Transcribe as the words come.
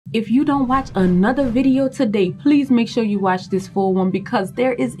If you don't watch another video today, please make sure you watch this full one because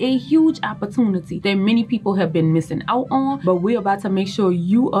there is a huge opportunity that many people have been missing out on, but we're about to make sure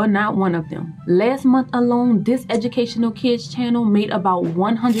you are not one of them. Last month alone, this educational kids channel made about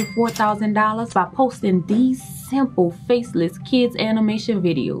 $104,000 by posting these simple faceless kids animation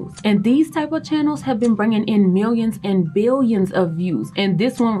videos. And these type of channels have been bringing in millions and billions of views. And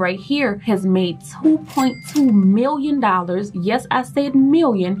this one right here has made $2.2 million. Yes, I said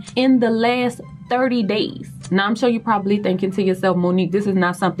million in the last 30 days. Now I'm sure you're probably thinking to yourself, Monique, this is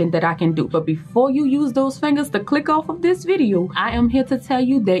not something that I can do. But before you use those fingers to click off of this video, I am here to tell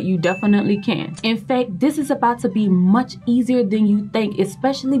you that you definitely can. In fact, this is about to be much easier than you think,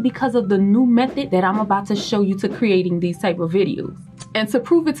 especially because of the new method that I'm about to show you to creating these type of videos. And to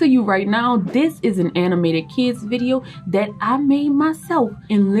prove it to you right now, this is an animated kids video that I made myself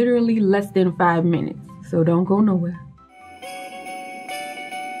in literally less than 5 minutes. So don't go nowhere.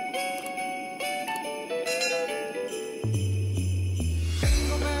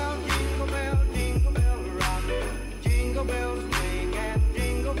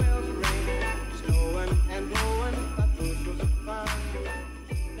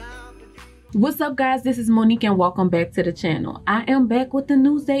 What's up guys, this is Monique and welcome back to the channel. I am back with the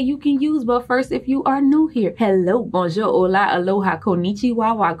news that you can use, but first, if you are new here, hello, bonjour, hola, aloha, konnichiwa,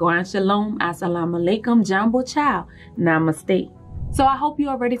 wagwan, shalom, assalamu alaikum, jambo chow, namaste. So I hope you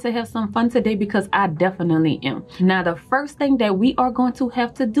are ready to have some fun today because I definitely am. Now the first thing that we are going to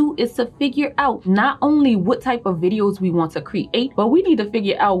have to do is to figure out not only what type of videos we want to create, but we need to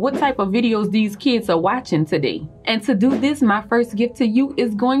figure out what type of videos these kids are watching today. And to do this, my first gift to you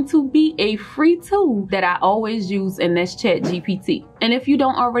is going to be a free tool that I always use, and that's ChatGPT. And if you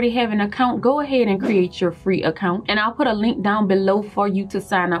don't already have an account, go ahead and create your free account. And I'll put a link down below for you to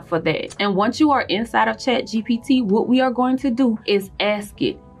sign up for that. And once you are inside of ChatGPT, what we are going to do is ask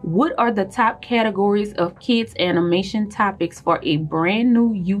it, what are the top categories of kids animation topics for a brand new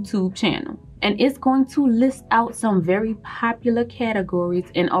YouTube channel? And it's going to list out some very popular categories,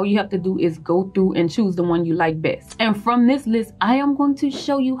 and all you have to do is go through and choose the one you like best. And from this list, I am going to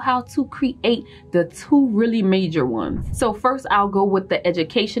show you how to create the two really major ones. So first, I'll go with the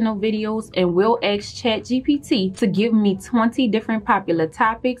educational videos, and we'll ask ChatGPT to give me 20 different popular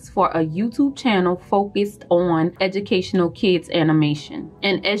topics for a YouTube channel focused on educational kids animation.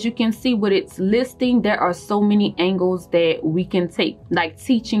 And as you can see with its listing, there are so many angles that we can take, like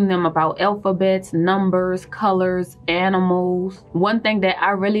teaching them about alphabets, numbers, colors, animals. One thing that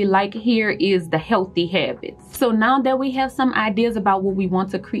I really like here is the healthy habits. So now that we have some ideas about what we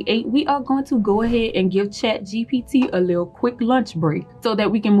want to create, we are going to go ahead and give ChatGPT a little quick lunch break so that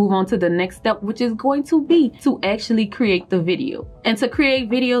we can move on to the next step, which is going to be to actually create the video. And to create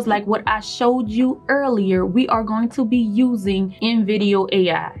videos like what I showed you earlier, we are going to be using InVideo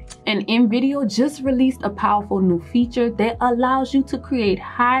AI. And InVideo just released a powerful new feature that allows you to create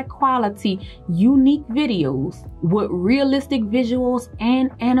high quality, unique videos with realistic visuals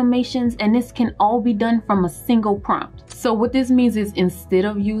and animations, and this can all be done from a single prompt. So what this means is instead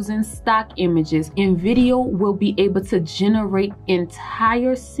of using stock images, InVideo will be able to generate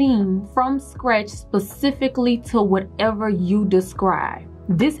entire scenes from scratch specifically to whatever you describe.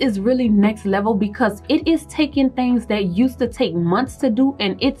 This is really next level because it is taking things that used to take months to do,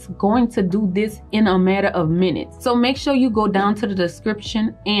 and it's going to do this in a matter of minutes. So make sure you go down to the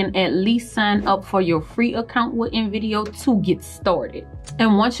description and at least sign up for your free account with InVideo to get started.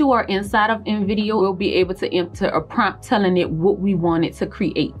 And once you are inside of InVideo, we'll be able to enter a prompt telling it what we want it to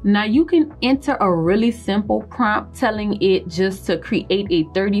create. Now you can enter a really simple prompt telling it just to create a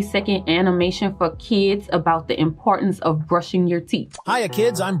 30-second animation for kids about the importance of brushing your teeth. Hiya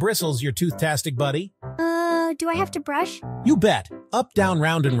kids, I'm Bristles, your tooth-tastic buddy. Do I have to brush? You bet. Up, down,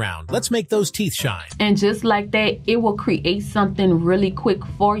 round, and round. Let's make those teeth shine. And just like that, it will create something really quick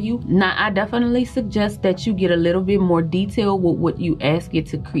for you. Now, I definitely suggest that you get a little bit more detail with what you ask it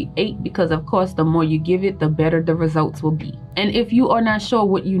to create because, of course, the more you give it, the better the results will be. And if you are not sure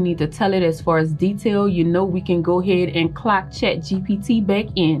what you need to tell it as far as detail, you know we can go ahead and clock ChatGPT back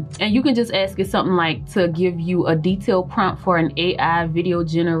in. And you can just ask it something like to give you a detailed prompt for an AI video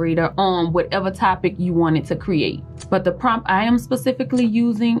generator on whatever topic you want it to create. But the prompt I am specifically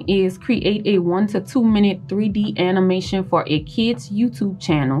using is create a 1 to 2 minute 3D animation for a kid's YouTube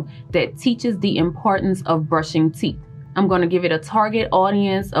channel that teaches the importance of brushing teeth. I'm going to give it a target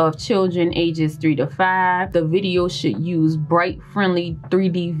audience of children ages 3 to 5. The video should use bright, friendly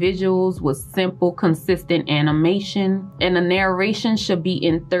 3D visuals with simple, consistent animation. And the narration should be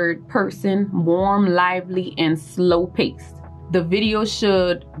in third person, warm, lively, and slow paced. The video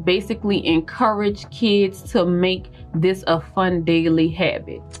should basically encourage kids to make this a fun daily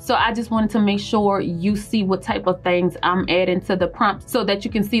habit. So I just wanted to make sure you see what type of things I'm adding to the prompt so that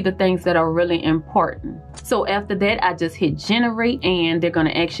you can see the things that are really important. So after that, I just hit generate, and they're going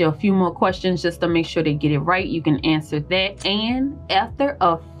to ask you a few more questions just to make sure they get it right. You can answer that, and after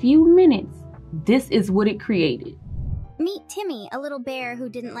a few minutes, this is what it created. Meet Timmy, a little bear who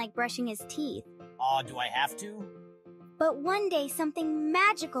didn't like brushing his teeth. Aw, do I have to? But one day something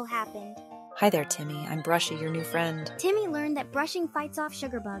magical happened. Hi there, Timmy. I'm Brushy, your new friend. Timmy learned that brushing fights off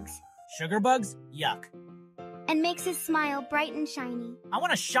sugar bugs Sugar bugs? Yuck. and makes his smile bright and shiny. I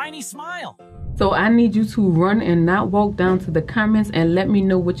want a shiny smile. So I need you to run and not walk down to the comments and let me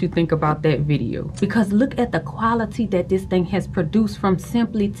know what you think about that video. Because look at the quality that this thing has produced from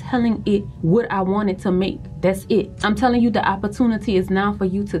simply telling it what I want it to make. That's it. I'm telling you, the opportunity is now for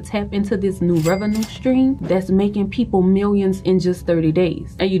you to tap into this new revenue stream that's making people millions in just 30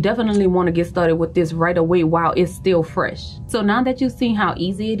 days. And you definitely want to get started with this right away while it's still fresh. So now that you've seen how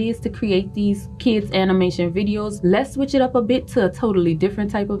easy it is to create these kids animation videos, let's switch it up a bit to a totally different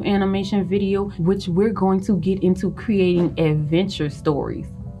type of animation video, which we're going to get into creating adventure stories.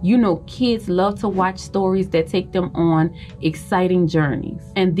 You know, kids love to watch stories that take them on exciting journeys.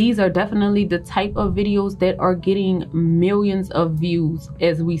 And these are definitely the type of videos that are getting millions of views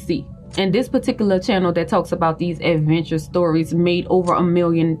as we see. And this particular channel that talks about these adventure stories made over $1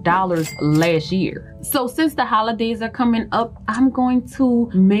 million last year. So since the holidays are coming up, I'm going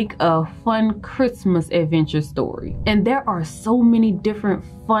to make a fun Christmas adventure story. And there are so many different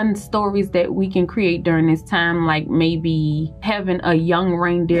fun stories that we can create during this time, like maybe having a young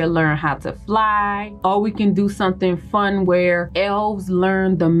reindeer learn how to fly, or we can do something fun where elves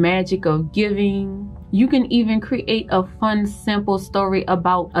learn the magic of giving. You can even create a fun, simple story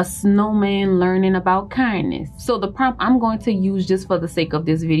about a snowman learning about kindness. So the prompt I'm going to use just for the sake of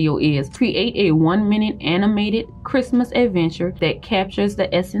this video is create a 1-minute animated Christmas adventure that captures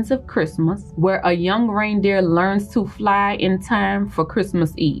the essence of Christmas, where a young reindeer learns to fly in time for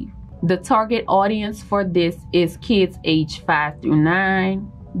Christmas Eve. The target audience for this is kids age 5 through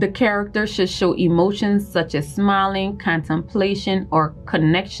 9. The character should show emotions such as smiling, contemplation, or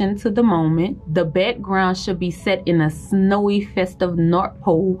connection to the moment. The background should be set in a snowy, festive North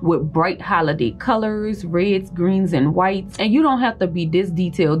Pole with bright holiday colors, reds, greens, and whites. And you don't have to be this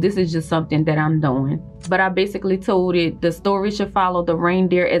detailed. This is just something that I'm doing. But I basically told it the story should follow the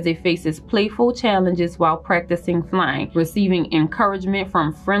reindeer as it faces playful challenges while practicing flying, receiving encouragement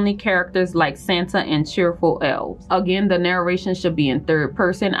from friendly characters like Santa and cheerful elves. Again, the narration should be in third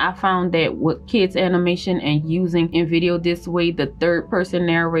person. I found that with kids animation and using in video this way, the third person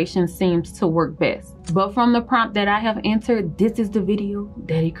narration seems to work best. But from the prompt that I have entered, this is the video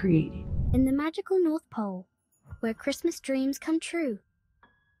that it created. In the magical North Pole, where Christmas dreams come true,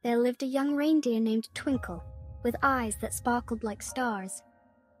 there lived a young reindeer named Twinkle, with eyes that sparkled like stars.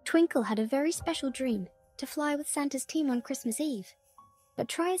 Twinkle had a very special dream, to fly with Santa's team on Christmas Eve. But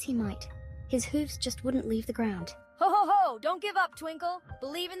try as he might, his hooves just wouldn't leave the ground. Ho ho ho! Don't give up, Twinkle!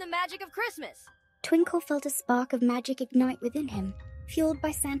 Believe in the magic of Christmas! Twinkle felt a spark of magic ignite within him, fueled by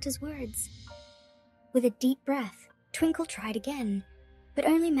Santa's words. With a deep breath, Twinkle tried again, but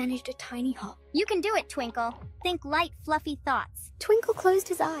only managed a tiny hop. You can do it, Twinkle. Think light, fluffy thoughts. Twinkle closed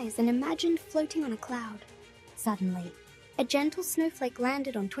his eyes and imagined floating on a cloud. Suddenly, a gentle snowflake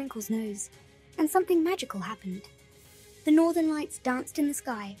landed on Twinkle's nose, and something magical happened. The northern lights danced in the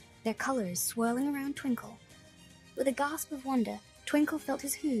sky, their colors swirling around Twinkle. With a gasp of wonder, Twinkle felt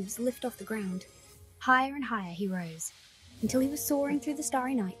his hooves lift off the ground. Higher and higher he rose, until he was soaring through the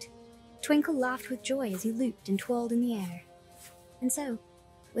starry night. Twinkle laughed with joy as he looped and twirled in the air. And so,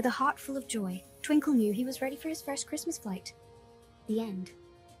 with a heart full of joy, Twinkle knew he was ready for his first Christmas flight. The end.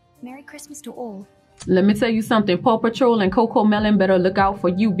 Merry Christmas to all. Let me tell you something, Paw Patrol and Coco Melon better look out for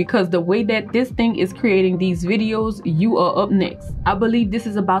you, because the way that this thing is creating these videos, you are up next. I believe this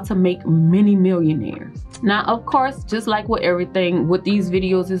is about to make many millionaires. Now, of course, just like with everything, with these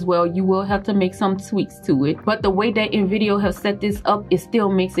videos as well, you will have to make some tweaks to it. But the way that InVideo have set this up, it still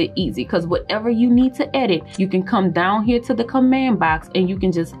makes it easy, because whatever you need to edit, you can come down here to the command box and you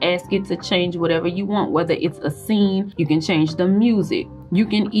can just ask it to change whatever you want, whether it's a scene, you can change the music. You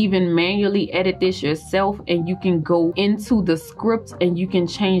can even manually edit this yourself, and you can go into the script and you can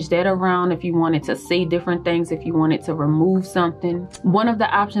change that around if you wanted to say different things, if you wanted to remove something. One of the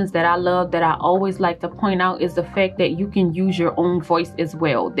options that I love that I always like to point out is the fact that you can use your own voice as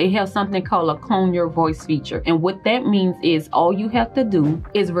well. They have something called a clone your voice feature. And what that means is all you have to do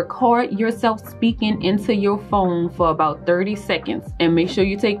is record yourself speaking into your phone for about 30 seconds and make sure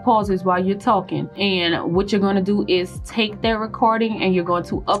you take pauses while you're talking. And what you're going to do is take that recording and you're you're going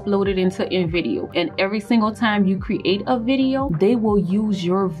to upload it into InVideo. And every single time you create a video, they will use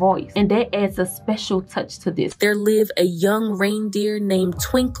your voice. And that adds a special touch to this. There lived a young reindeer named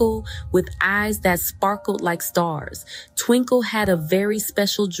Twinkle with eyes that sparkled like stars. Twinkle had a very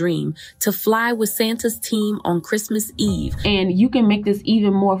special dream: to fly with Santa's team on Christmas Eve. And you can make this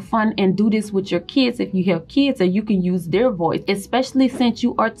even more fun and do this with your kids if you have kids, and you can use their voice, especially since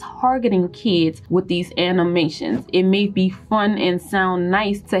you are targeting kids with these animations. It may be fun and sound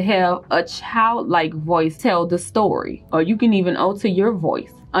nice to have a childlike voice tell the story, or you can even alter your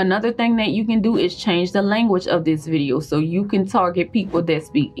voice. Another thing that you can do is change the language of this video, so you can target people that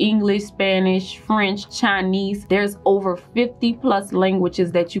speak English, Spanish, French, Chinese. There's over 50+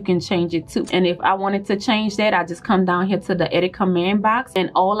 languages that you can change it to. And if I wanted to change that, I just come down here to the edit command box,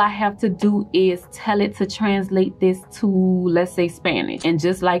 and all I have to do is tell it to translate this to, let's say, Spanish. And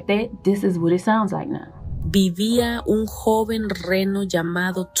just like that, this is what it sounds like now. Vivía un joven reno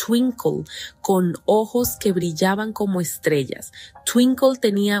llamado Twinkle con ojos que brillaban como estrellas. Twinkle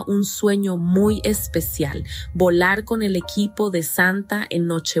tenía un sueño muy especial: volar con el equipo de Santa en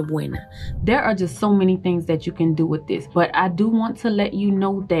Nochebuena. There are just so many things that you can do with this, but I do want to let you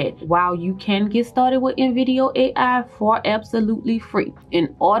know that while you can get started with InVideo AI for absolutely free,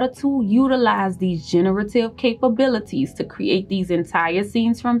 in order to utilize these generative capabilities to create these entire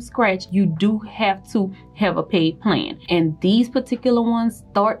scenes from scratch, you do have to have a paid plan. And these particular ones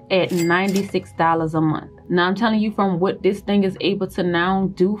start at $96 a month. Now, I'm telling you, from what this thing is able to now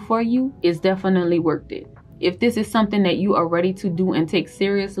do for you, is definitely worth it. If this is something that you are ready to do and take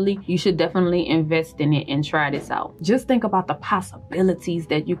seriously, you should definitely invest in it and try this out. Just think about the possibilities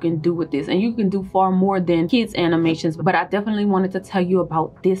that you can do with this, and you can do far more than kids animations. But I definitely wanted to tell you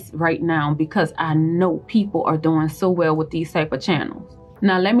about this right now because I know people are doing so well with these type of channels.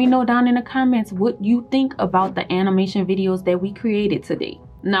 Now let me know down in the comments what you think about the animation videos that we created today.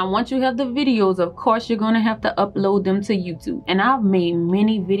 Now, once you have the videos, of course, you're going to have to upload them to YouTube. And I've made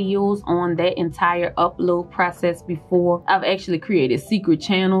many videos on that entire upload process before. I've actually created secret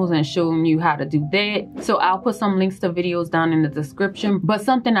channels and shown you how to do that. So I'll put some links to videos down in the description. But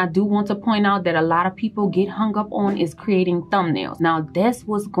something I do want to point out that a lot of people get hung up on is creating thumbnails. Now, that's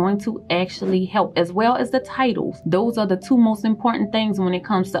what's going to actually help, as well as the titles. Those are the two most important things when it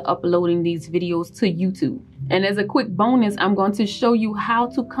comes to uploading these videos to YouTube. And as a quick bonus, I'm going to show you how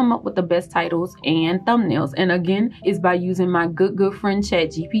to come up with the best titles and thumbnails. And again, it's by using my good friend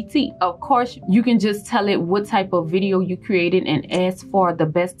ChatGPT. Of course, you can just tell it what type of video you created and ask for the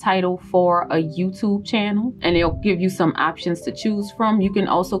best title for a YouTube channel, and it'll give you some options to choose from. You can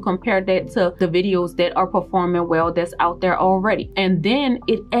also compare that to the videos that are performing well that's out there already. And then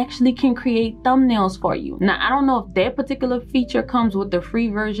it actually can create thumbnails for you. Now, I don't know if that particular feature comes with the free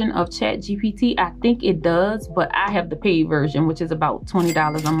version of ChatGPT. I think it does, but I have the paid version, which is about $20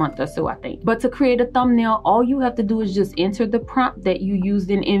 a month or so, I think. But to create a thumbnail, all you have to do is just enter the prompt that you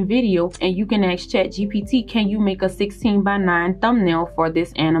used in InVideo, and you can ask ChatGPT, can you make a 16:9 thumbnail for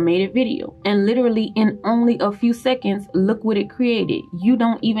this animated video? And literally in only a few seconds, look what it created. You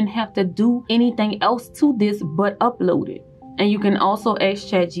don't even have to do anything else to this but upload it. And you can also ask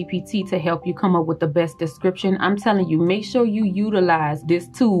ChatGPT to help you come up with the best description. I'm telling you, make sure you utilize this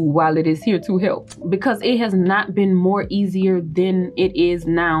tool while it is here to help, because it has not been more easier than it is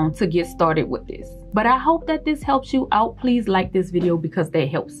now to get started with this. But I hope that this helps you out. Please like this video because that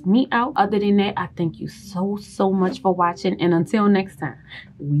helps me out. Other than that, I thank you so much for watching. And until next time,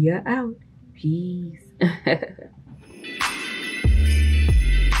 we are out. Peace.